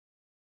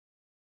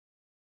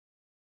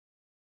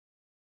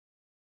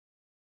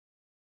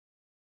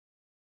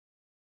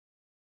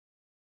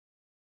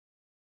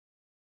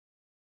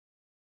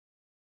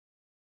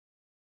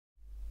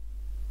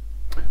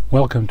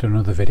Welcome to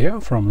another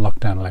video from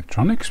Lockdown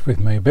Electronics with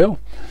me, Bill.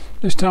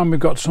 This time we've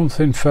got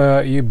something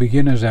for you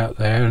beginners out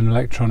there in the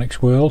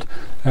electronics world.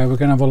 We're going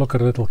to have a look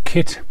at a little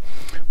kit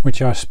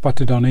which I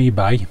spotted on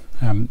eBay.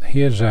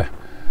 Here's a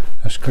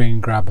screen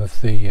grab of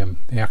the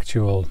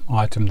actual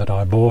item that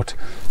I bought.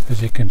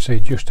 As you can see,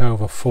 just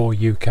over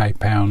 £4 UK,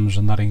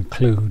 and that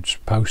includes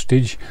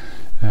postage,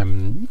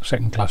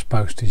 second class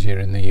postage here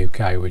in the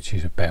UK, which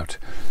is about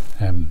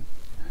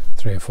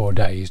 3 or 4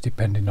 days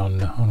depending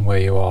on where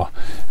you are.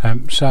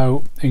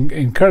 So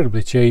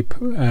incredibly cheap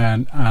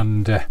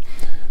and a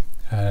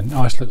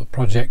nice little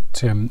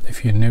project.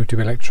 If you're new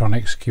to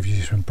electronics, gives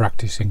you some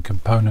practice in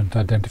component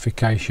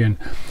identification,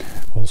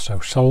 also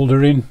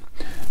soldering,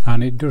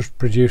 and it does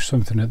produce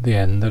something at the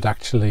end that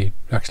actually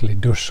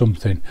does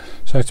something.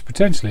 So it's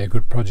potentially a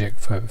good project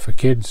for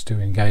kids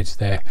to engage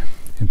their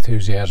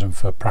enthusiasm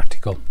for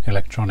practical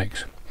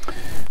electronics.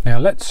 Now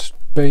let's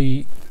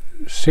be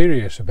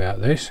serious about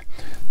this.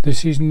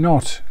 This is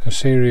not a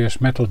serious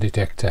metal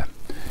detector,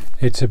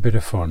 it's a bit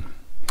of fun,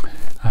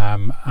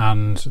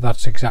 and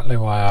that's exactly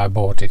why I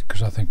bought it,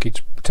 because I think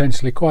it's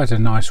potentially quite a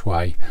nice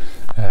way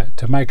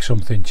to make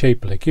something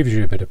cheaply. It gives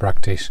you a bit of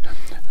practice,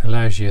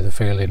 allows you the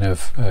feeling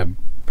of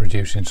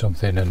producing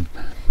something and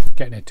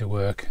getting it to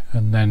work,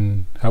 and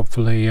then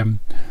hopefully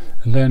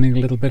learning a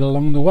little bit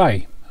along the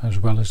way, as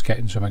well as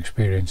getting some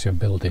experience in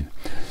building.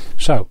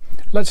 So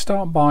let's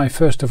start by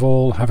first of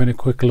all having a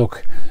quick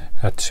look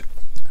at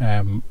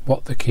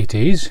what the kit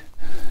is,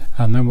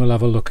 and then we'll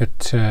have a look at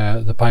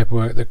the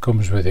paperwork that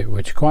comes with it,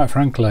 which quite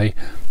frankly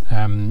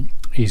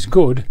is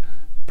good,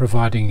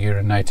 providing you're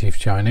a native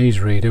Chinese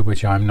reader,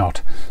 which I'm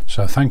not.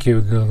 So thank you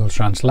Google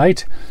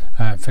Translate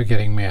for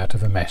getting me out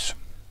of a mess.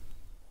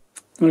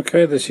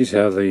 Okay, this is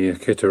how the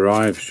kit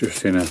arrives,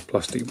 just in a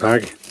plastic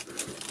bag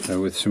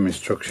with some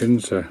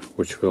instructions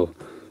which we'll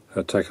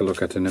take a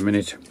look at in a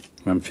minute.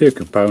 A few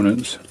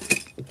components,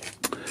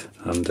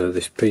 and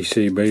this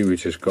PCB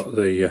which has got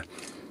the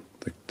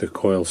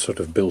coil sort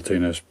of built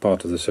in as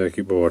part of the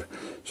circuit board.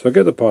 So I'll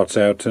get the parts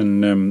out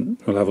and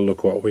we'll have a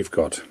look what we've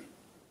got.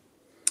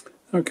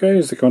 Okay,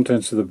 here's the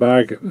contents of the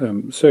bag.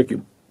 Circuit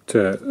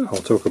I'll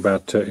talk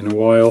about in a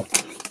while.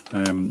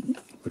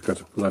 We've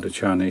got a lot of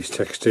Chinese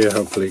text here,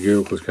 hopefully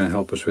Google's going to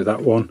help us with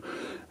that one.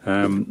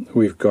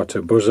 We've got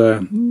a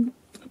buzzer,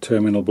 a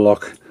terminal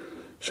block,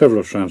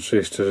 several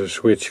transistors, a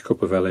switch, a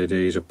couple of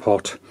LEDs, a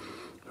pot,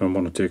 and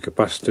 1 or 2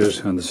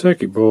 capacitors, and the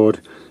circuit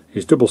board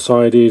is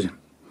double-sided.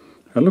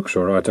 It looks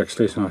alright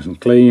actually, it's nice and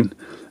clean,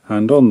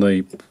 and on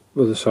the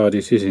other side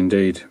it is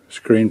indeed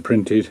screen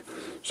printed,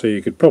 so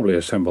you could probably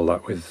assemble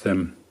that with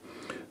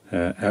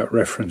out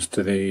reference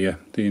to the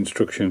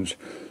instructions.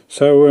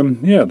 So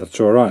yeah, that's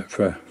alright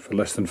for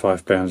less than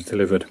 £5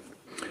 delivered.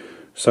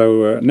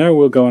 So now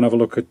we'll go and have a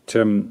look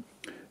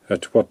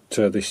at what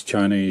this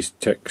Chinese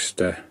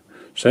text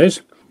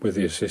says, with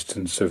the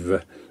assistance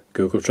of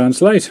Google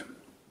Translate.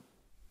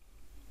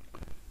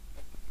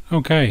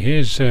 Okay,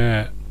 here's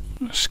a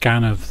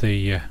scan of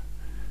the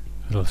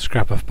little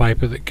scrap of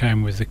paper that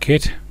came with the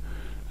kit.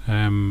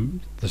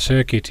 The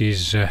circuit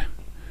is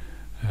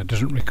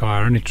doesn't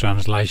require any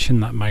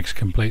translation, that makes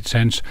complete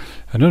sense,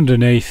 and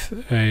underneath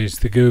is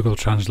the Google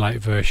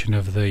Translate version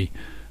of the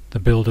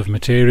build of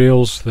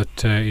materials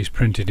that is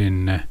printed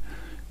in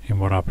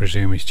what I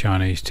presume is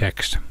Chinese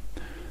text.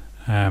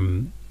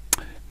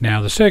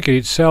 Now the circuit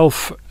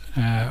itself,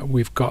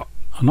 we've got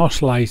an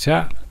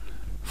oscillator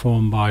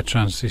formed by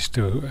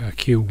transistor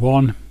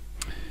Q1,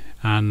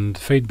 and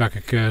feedback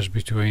occurs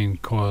between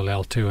coil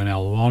L2 and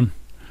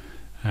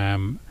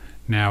L1.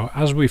 Now,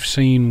 as we've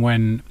seen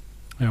when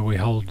we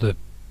hold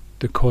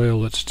the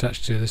coil that's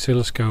attached to the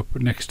oscilloscope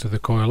next to the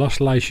coil,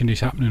 oscillation is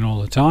happening all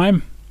the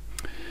time,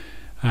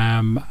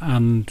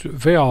 and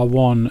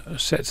VR1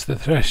 sets the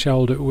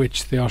threshold at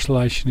which the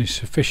oscillation is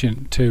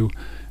sufficient to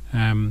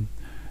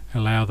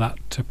allow that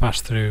to pass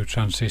through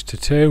transistor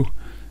 2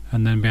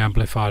 and then be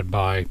amplified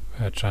by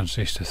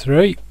transistor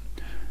 3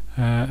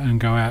 and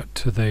go out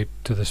to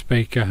the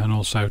speaker, and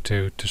also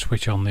to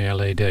switch on the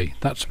LED.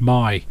 That's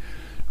my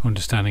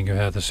understanding of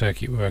how the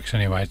circuit works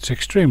anyway. It's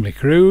extremely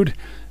crude,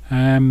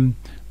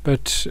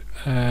 but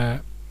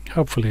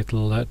hopefully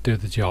it'll do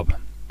the job.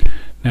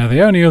 Now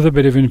the only other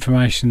bit of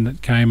information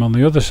that came on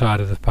the other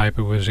side of the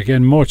paper was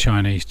again more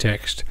Chinese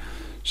text,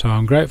 so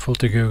I'm grateful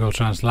to Google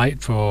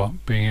Translate for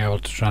being able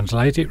to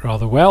translate it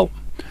rather well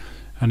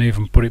and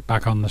even put it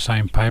back on the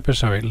same paper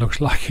so it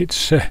looks like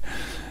it's a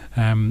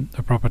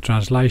proper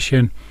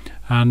translation.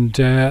 And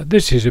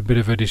this is a bit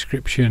of a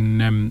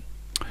description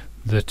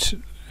that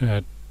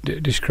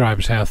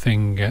describes how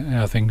things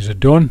are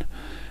done.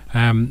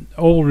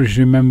 Always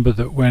remember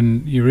that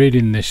when you're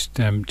reading this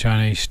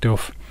Chinese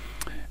stuff,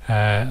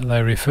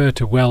 they refer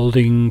to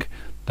welding.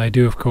 They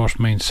do of course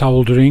mean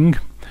soldering.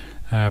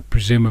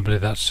 Presumably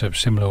that's a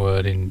similar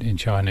word in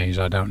Chinese,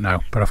 I don't know,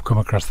 but I've come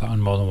across that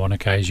on more than one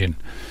occasion.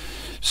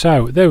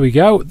 So there we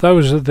go,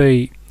 those are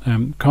the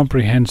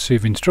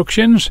comprehensive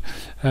instructions.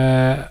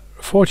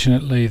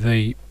 Fortunately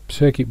the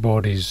circuit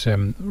board is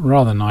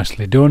rather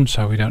nicely done,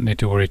 so we don't need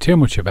to worry too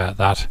much about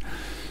that.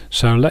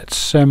 So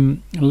let's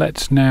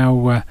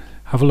now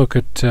have a look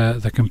at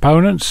the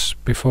components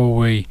before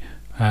we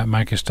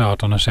make a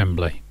start on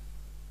assembly.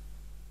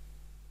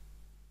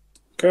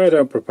 Okay, I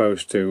don't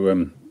propose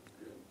to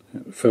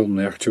film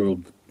the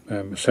actual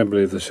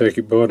assembly of the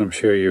circuit board. I'm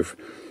sure you've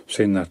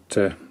seen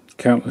that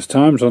countless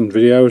times on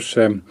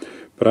videos,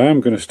 but I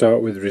am going to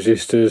start with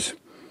resistors,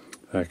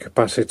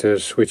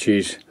 capacitors,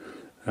 switches,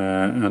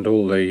 and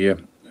all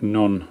the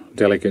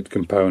non-delicate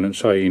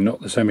components, i.e. not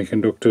the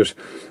semiconductors,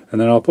 and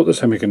then I'll put the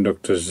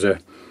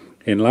semiconductors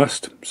in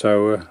last.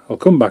 So I'll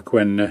come back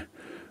when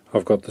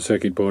I've got the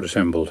circuit board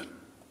assembled.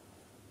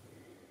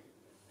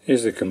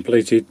 Here's the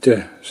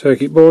completed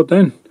circuit board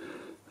then,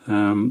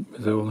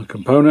 with all the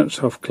components.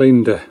 I've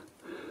cleaned the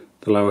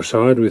lower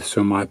side with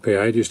some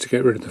IPA just to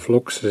get rid of the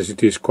flux, as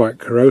it is quite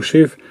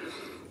corrosive.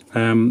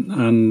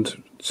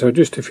 And so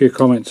just a few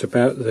comments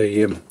about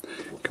the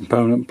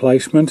component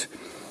placement.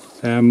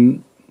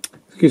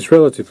 It's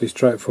relatively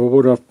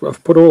straightforward.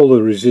 I've put all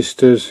the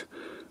resistors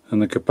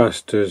and the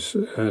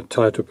capacitors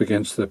tight up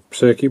against the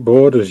circuit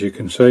board, as you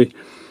can see.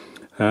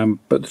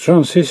 But the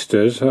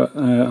transistors,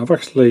 I've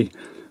actually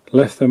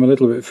left them a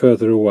little bit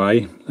further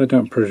away. They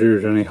don't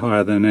protrude any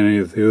higher than any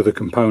of the other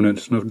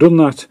components, and I've done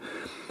that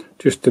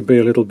just to be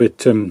a little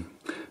bit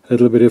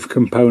of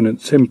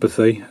component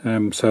sympathy,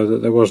 so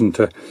that there wasn't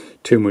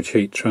too much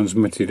heat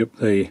transmitted up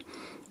the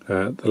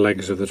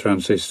legs of the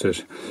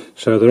transistors.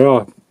 So there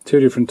are two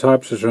different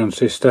types of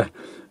transistor,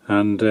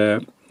 and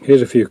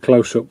here's a few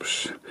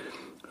close-ups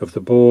of the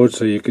board,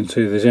 so you can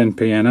see there's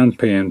NPN and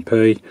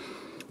PNP,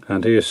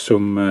 and here's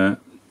some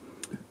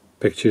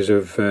pictures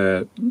of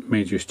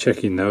me just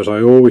checking those.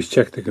 I always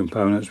check the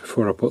components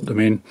before I put them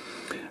in,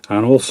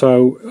 and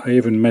also I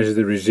even measure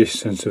the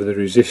resistance of the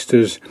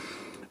resistors,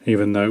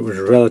 even though it was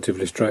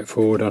relatively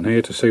straightforward on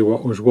here to see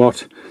what was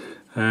what.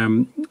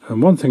 And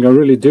one thing I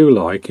really do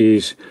like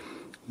is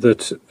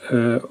that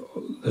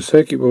the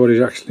circuit board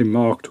is actually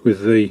marked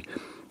with the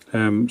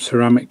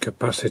ceramic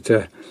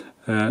capacitor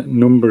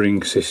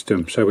numbering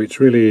system, so it's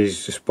really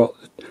easy to spot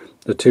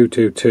the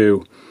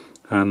 222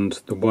 and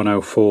the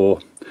 104.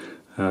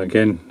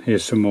 Again,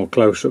 here's some more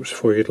close-ups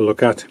for you to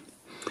look at,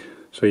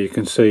 so you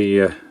can see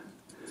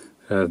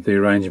the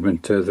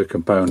arrangement of the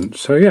components.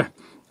 So yeah,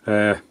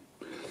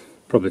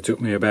 probably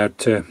took me about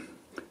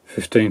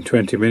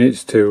 15-20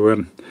 minutes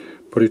to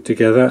put it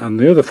together. And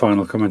the other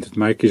final comment to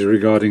make is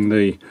regarding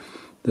the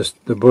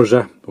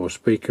buzzer or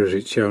speaker, as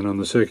it's shown on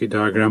the circuit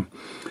diagram.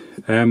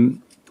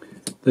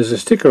 There's a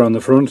sticker on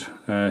the front.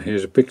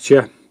 Here's a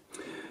picture,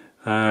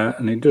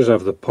 and it does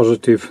have the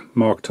positive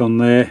marked on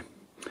there.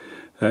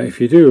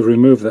 If you do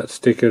remove that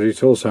sticker,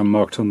 it's also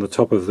marked on the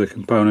top of the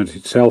component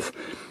itself,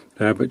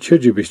 but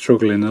should you be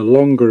struggling, the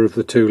longer of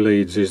the two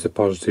leads is the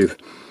positive,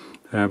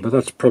 but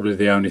that's probably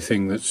the only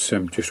thing that's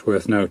just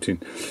worth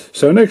noting.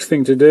 So next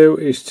thing to do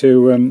is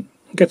to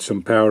get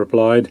some power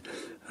applied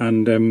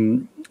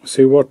and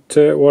see what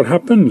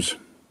happens.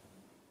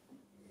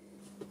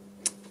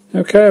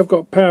 Okay, I've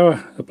got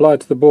power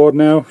applied to the board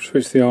now.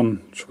 Switch the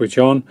on switch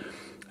on.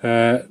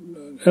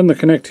 On the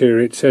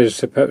connector it says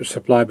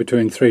supply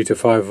between 3 to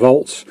 5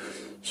 volts,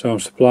 so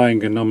I'm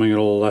supplying a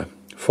nominal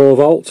 4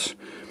 volts,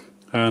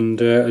 and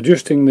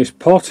adjusting this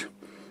pot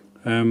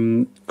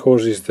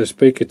causes the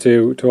speaker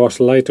to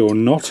oscillate or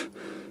not.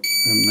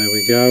 There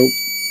we go,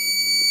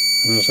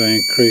 and as I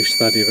increase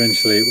that,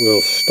 eventually it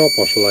will stop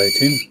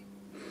oscillating,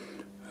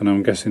 and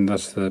I'm guessing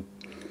that's the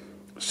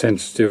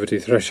sensitivity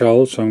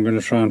threshold. So I'm going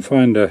to try and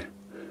find a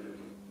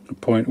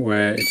point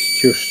where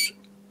it's just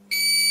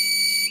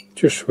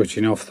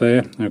switching off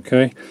there.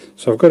 Okay,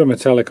 so I've got a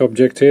metallic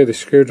object here, the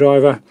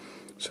screwdriver,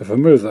 so if I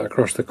move that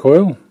across the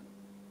coil,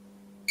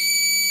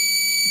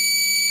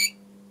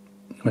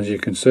 as you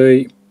can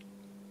see,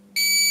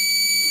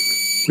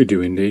 we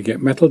do indeed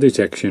get metal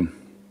detection.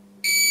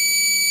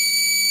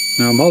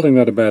 Now I'm holding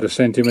that about 1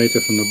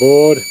 centimetre from the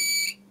board,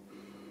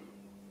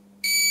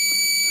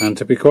 and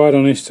to be quite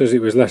honest, as it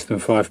was less than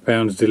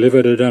 £5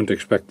 delivered, I don't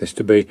expect this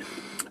to be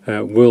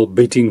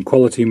world-beating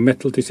quality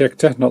metal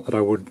detector. Not that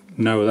I would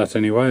know that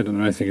anyway, I don't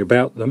know anything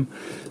about them,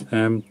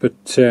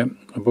 but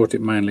I bought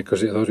it mainly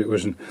because I thought it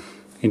was an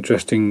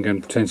interesting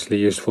and potentially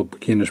useful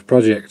beginner's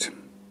project.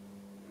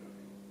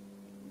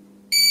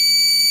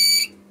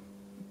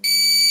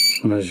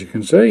 And as you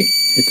can see,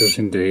 it does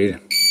indeed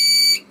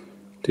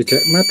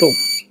detect metal,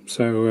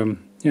 so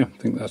yeah, I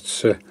think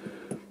that's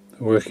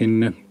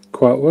working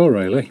quite well,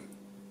 really.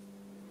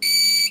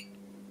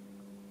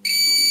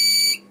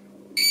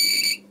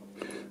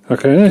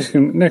 Okay,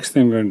 next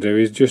thing I'm going to do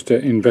is just to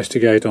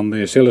investigate on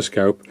the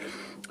oscilloscope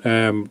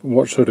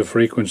what sort of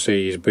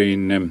frequency is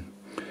being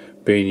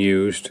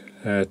used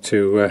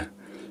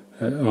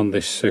on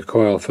this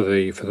coil for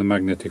the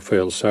magnetic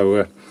field.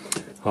 So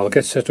I'll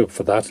get set up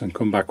for that and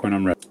come back when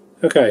I'm ready.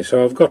 Okay,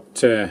 so I've got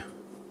the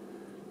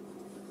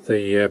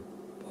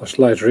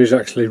oscillator is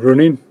actually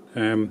running,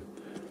 and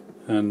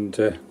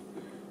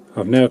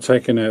I've now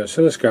taken an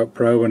oscilloscope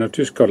probe, and I've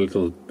just got a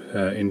little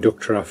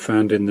inductor I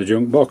found in the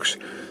junk box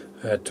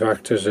to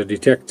act as a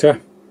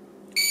detector.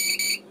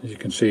 As you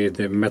can see,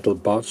 the metal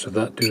parts of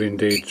that do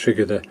indeed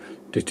trigger the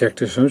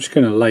detector, so I'm just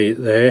going to lay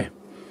it there,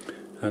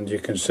 and you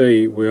can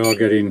see we are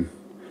getting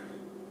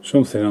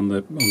something on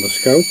the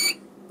scope.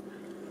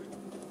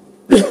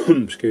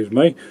 Excuse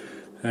me.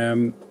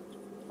 Now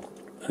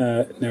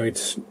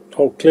it's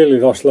clearly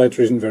the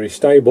oscillator isn't very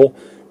stable,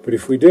 but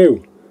if we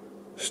do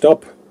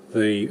stop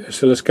the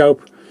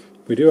oscilloscope,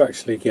 we do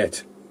actually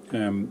get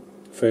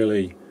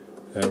fairly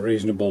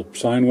reasonable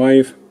sine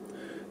wave.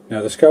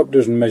 Now the scope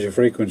doesn't measure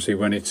frequency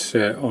when it's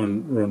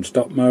on run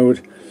stop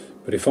mode,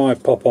 but if I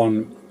pop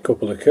on a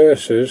couple of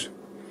cursors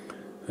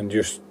and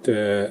just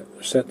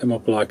set them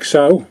up like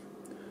so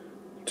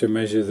to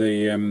measure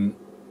the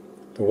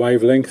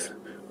wavelength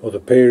or the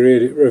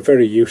period, it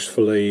very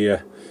usefully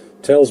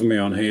tells me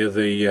on here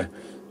the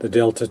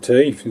delta t.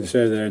 If you can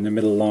see there in the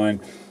middle line,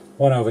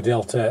 1 over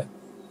delta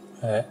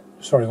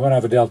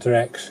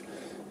x,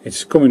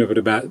 it's coming up at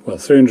about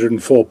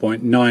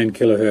 304.9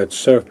 kilohertz.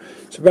 So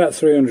it's about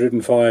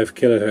 305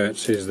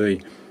 kilohertz is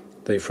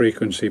the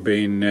frequency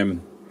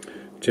being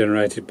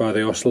generated by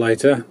the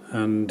oscillator,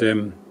 and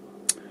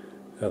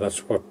that's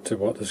what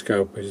the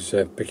scope is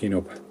picking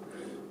up.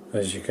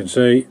 As you can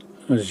see,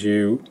 as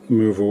you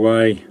move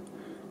away,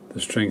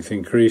 the strength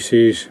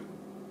increases.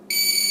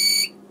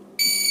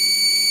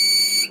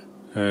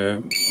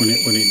 When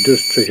it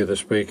does trigger the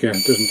speaker,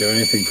 it doesn't do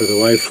anything for the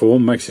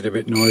waveform, makes it a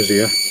bit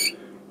noisier.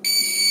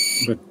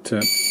 But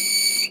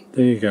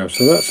there you go.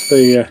 So that's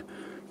the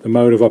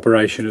mode of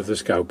operation of the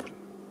scope.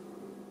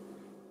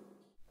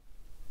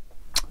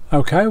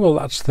 Okay, well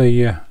that's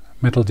the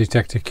metal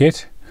detector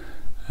kit.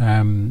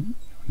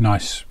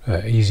 Nice,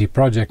 easy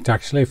project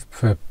actually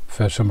for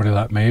somebody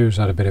like me who's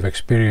had a bit of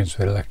experience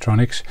with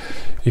electronics.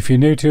 If you're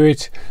new to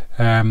it,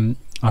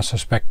 I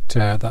suspect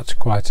that's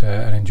quite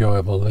an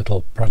enjoyable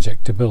little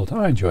project to build.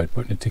 I enjoyed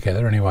putting it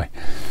together anyway.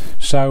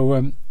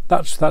 So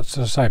that's as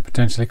I say,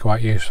 potentially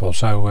quite useful.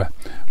 So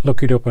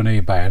look it up on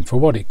eBay, and for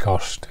what it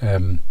cost,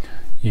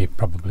 you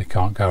probably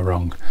can't go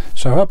wrong.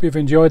 So I hope you've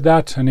enjoyed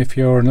that, and if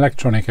you're an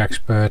electronic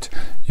expert,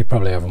 you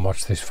probably haven't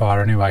watched this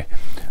far anyway.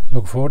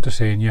 Look forward to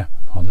seeing you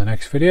on the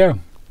next video.